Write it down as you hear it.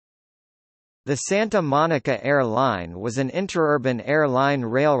The Santa Monica Air Line was an interurban airline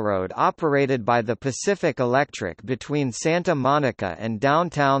railroad operated by the Pacific Electric between Santa Monica and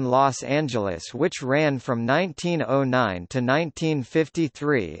downtown Los Angeles, which ran from 1909 to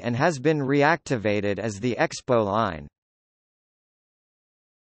 1953 and has been reactivated as the Expo Line.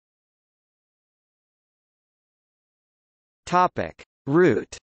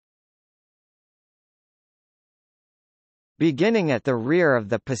 Route. Beginning at the rear of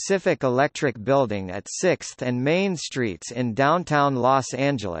the Pacific Electric Building at 6th and Main Streets in downtown Los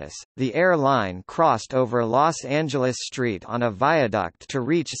Angeles, the air line crossed over Los Angeles Street on a viaduct to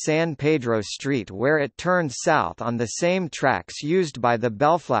reach San Pedro Street, where it turned south on the same tracks used by the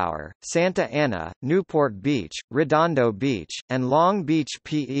Bellflower, Santa Ana, Newport Beach, Redondo Beach, and Long Beach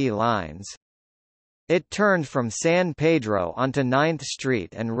PE lines. It turned from San Pedro onto 9th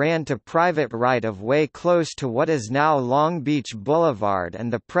Street and ran to private right-of-way close to what is now Long Beach Boulevard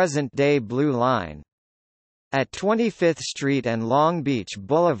and the present-day Blue Line. At 25th Street and Long Beach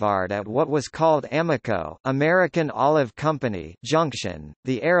Boulevard at what was called Amoco, American Olive Company Junction,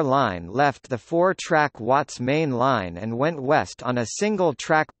 the air line left the 4-track Watts Main Line and went west on a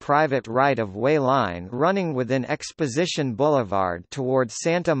single-track private right-of-way line running within Exposition Boulevard toward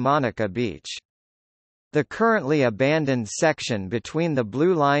Santa Monica Beach. The currently abandoned section between the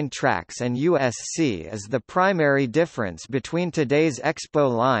Blue Line tracks and USC is the primary difference between today's Expo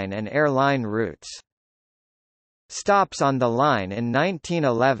Line and airline routes. Stops on the line in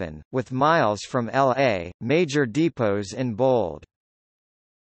 1911, with miles from L.A., major depots in bold.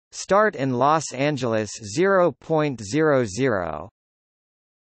 Start in Los Angeles 0.00.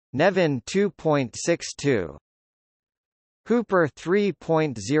 Nevin 2.62. Hooper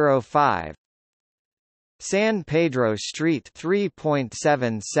 3.05. San Pedro Street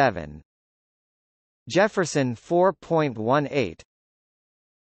 3.77. Jefferson 4.18.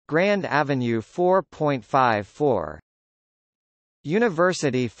 Grand Avenue 4.54.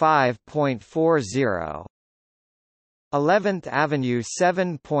 University 5.40. 11th Avenue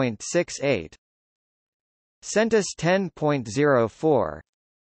 7.68. Centus 10.04.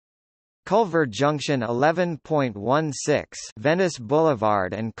 Culver Junction 11.16. Venice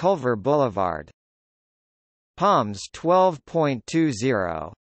Boulevard and Culver Boulevard. Palms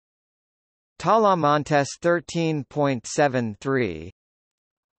 12.20. Talamontes 13.73.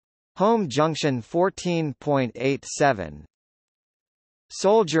 Home Junction 14.87.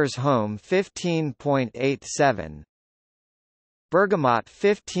 Soldiers Home 15.87. Bergamot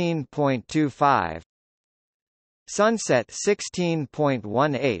 15.25. Sunset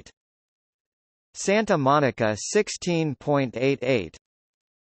 16.18. Santa Monica 16.88.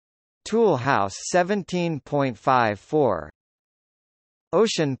 Tool House 17.54.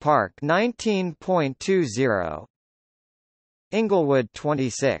 Ocean Park 19.20. Inglewood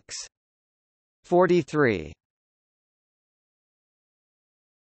 26.43.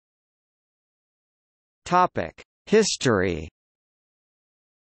 Topic: History.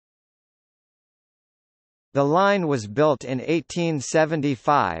 The line was built in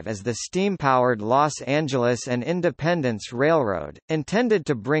 1875 as the steam-powered Los Angeles and Independence Railroad, intended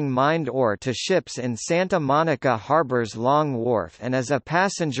to bring mined ore to ships in Santa Monica Harbor's Long Wharf and as a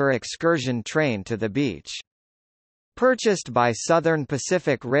passenger excursion train to the beach. Purchased by Southern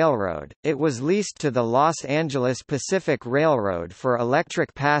Pacific Railroad, it was leased to the Los Angeles Pacific Railroad for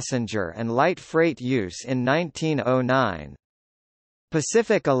electric passenger and light freight use in 1909.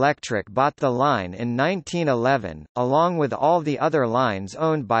 Pacific Electric bought the line in 1911, along with all the other lines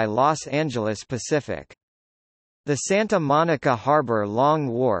owned by Los Angeles Pacific. The Santa Monica Harbor Long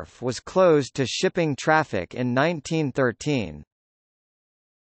Wharf was closed to shipping traffic in 1913.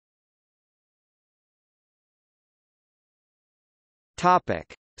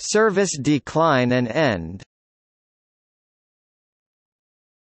 Topic: Service decline and end.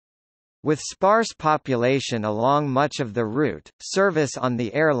 With sparse population along much of the route, service on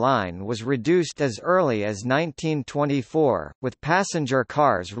the air line was reduced as early as 1924, with passenger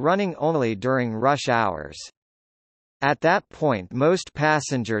cars running only during rush hours. At that point most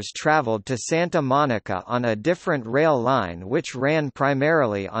passengers traveled to Santa Monica on a different rail line which ran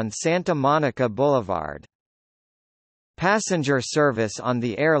primarily on Santa Monica Boulevard. Passenger service on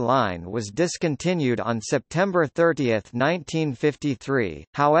the air line was discontinued on September 30, 1953,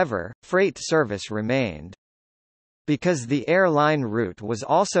 however, freight service remained. Because the airline route was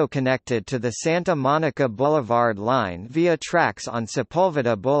also connected to the Santa Monica Boulevard line via tracks on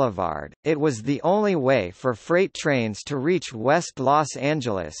Sepulveda Boulevard, it was the only way for freight trains to reach West Los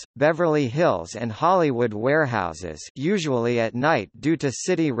Angeles, Beverly Hills and Hollywood warehouses, usually at night due to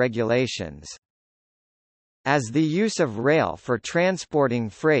city regulations. As the use of rail for transporting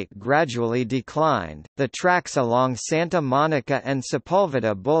freight gradually declined, the tracks along Santa Monica and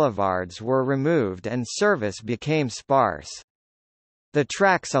Sepulveda boulevards were removed and service became sparse. The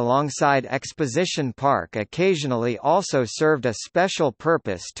tracks alongside Exposition Park occasionally also served a special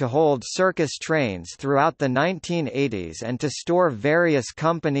purpose to hold circus trains throughout the 1980s and to store various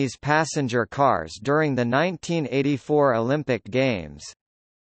companies' passenger cars during the 1984 Olympic Games.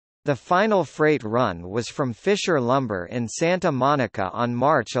 The final freight run was from Fisher Lumber in Santa Monica on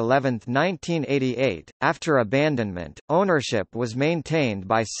March 11, 1988. After abandonment, ownership was maintained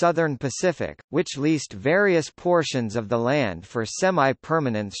by Southern Pacific, which leased various portions of the land for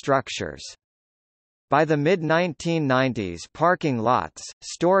semi-permanent structures. By the mid-1990s, parking lots,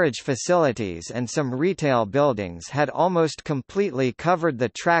 storage facilities and some retail buildings had almost completely covered the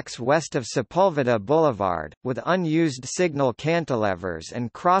tracks west of Sepulveda Boulevard, with unused signal cantilevers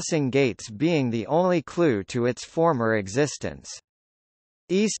and crossing gates being the only clue to its former existence.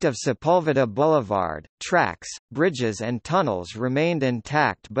 East of Sepulveda Boulevard, tracks, bridges and tunnels remained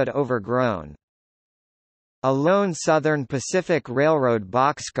intact but overgrown. A lone Southern Pacific Railroad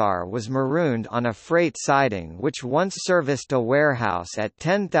boxcar was marooned on a freight siding which once serviced a warehouse at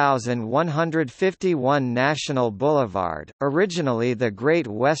 10,151 National Boulevard, originally the Great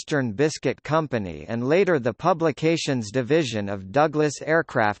Western Biscuit Company and later the publications division of Douglas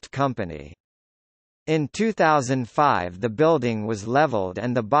Aircraft Company. In 2005 the building was leveled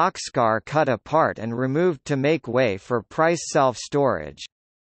and the boxcar cut apart and removed to make way for Price self-storage.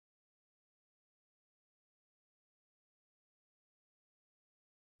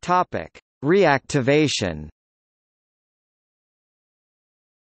 Reactivation.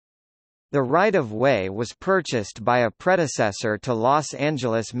 The right-of-way was purchased by a predecessor to Los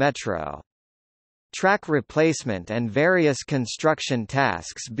Angeles Metro. Track replacement and various construction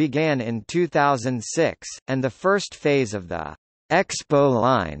tasks began in 2006, and the first phase of the Expo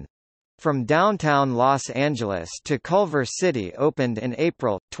line from downtown Los Angeles to Culver City opened in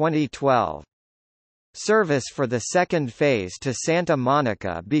April 2012. Service for the second phase to Santa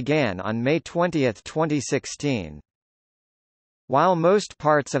Monica began on May 20, 2016. While most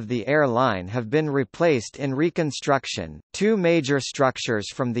parts of the airline have been replaced in reconstruction, two major structures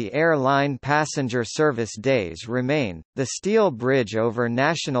from the airline passenger service days remain. The steel bridge over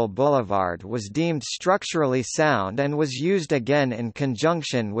National Boulevard was deemed structurally sound and was used again in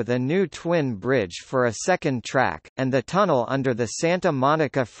conjunction with a new twin bridge for a second track, and the tunnel under the Santa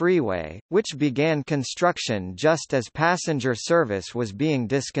Monica Freeway, which began construction just as passenger service was being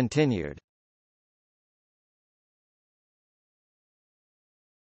discontinued.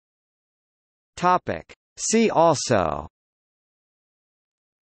 See also: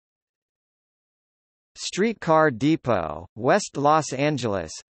 Streetcar Depot, West Los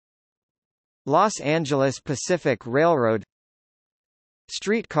Angeles, Los Angeles Pacific Railroad,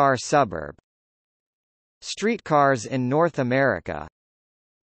 Streetcar suburb, Streetcars in North America,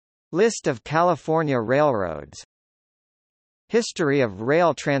 List of California railroads, History of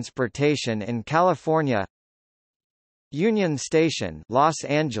rail transportation in California, Union Station, Los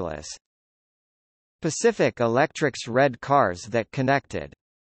Angeles, Pacific Electric's red cars that connected